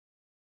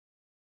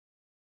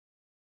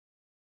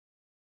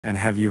And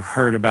have you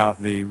heard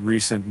about the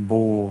recent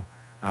bull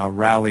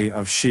rally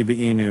of Shiba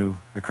Inu?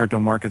 The crypto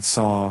market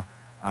saw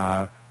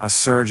a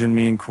surge in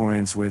meme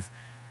coins, with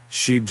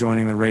SHIB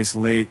joining the race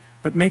late,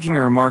 but making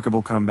a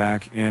remarkable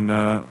comeback in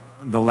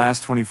the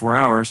last 24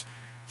 hours.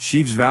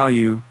 SHIB's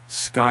value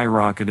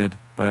skyrocketed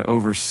by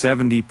over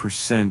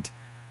 70%.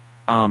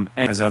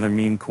 As other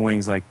meme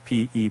coins like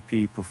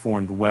PEP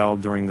performed well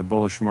during the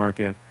bullish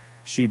market,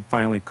 SHIB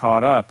finally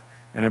caught up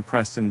and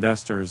impressed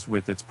investors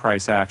with its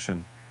price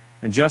action.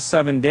 In just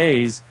 7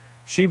 days,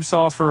 SHIB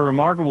saw for a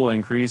remarkable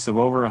increase of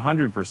over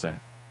 100%.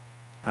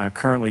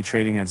 Currently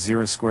trading at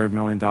 $0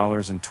 million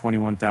and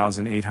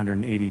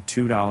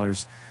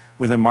 $21,882,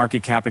 with a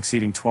market cap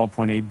exceeding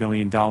 $12.8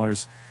 billion.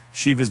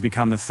 SHIB has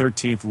become the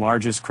 13th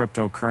largest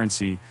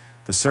cryptocurrency.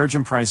 The surge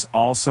in price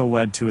also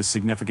led to a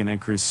significant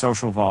increased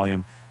social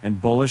volume and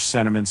bullish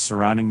sentiment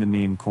surrounding the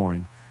meme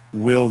coin.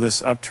 Will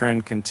this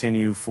uptrend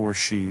continue for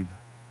SHIB?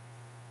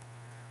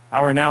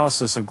 Our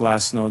analysis of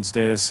Glassnode's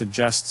data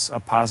suggests a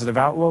positive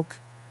outlook,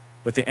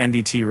 with the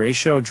NDT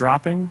ratio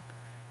dropping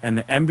and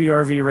the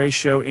MBRV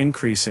ratio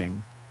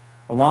increasing.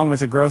 Along with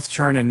the growth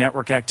churn in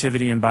network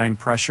activity and buying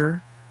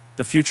pressure,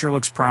 the future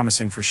looks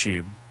promising for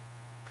SHIB.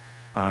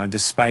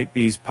 Despite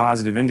these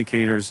positive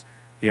indicators,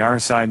 the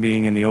RSI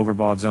being in the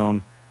overbought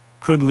zone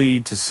could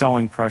lead to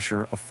selling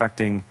pressure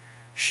affecting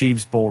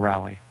SHIB's bull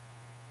rally.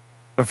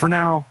 But for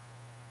now,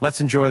 let's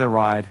enjoy the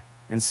ride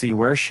and see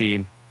where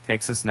SHIB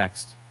takes us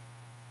next.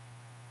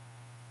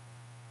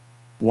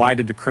 Why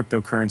did the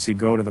cryptocurrency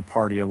go to the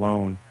party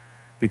alone?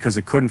 Because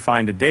it couldn't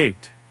find a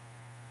date.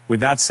 With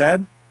that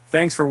said,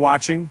 thanks for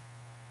watching,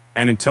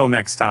 and until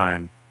next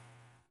time.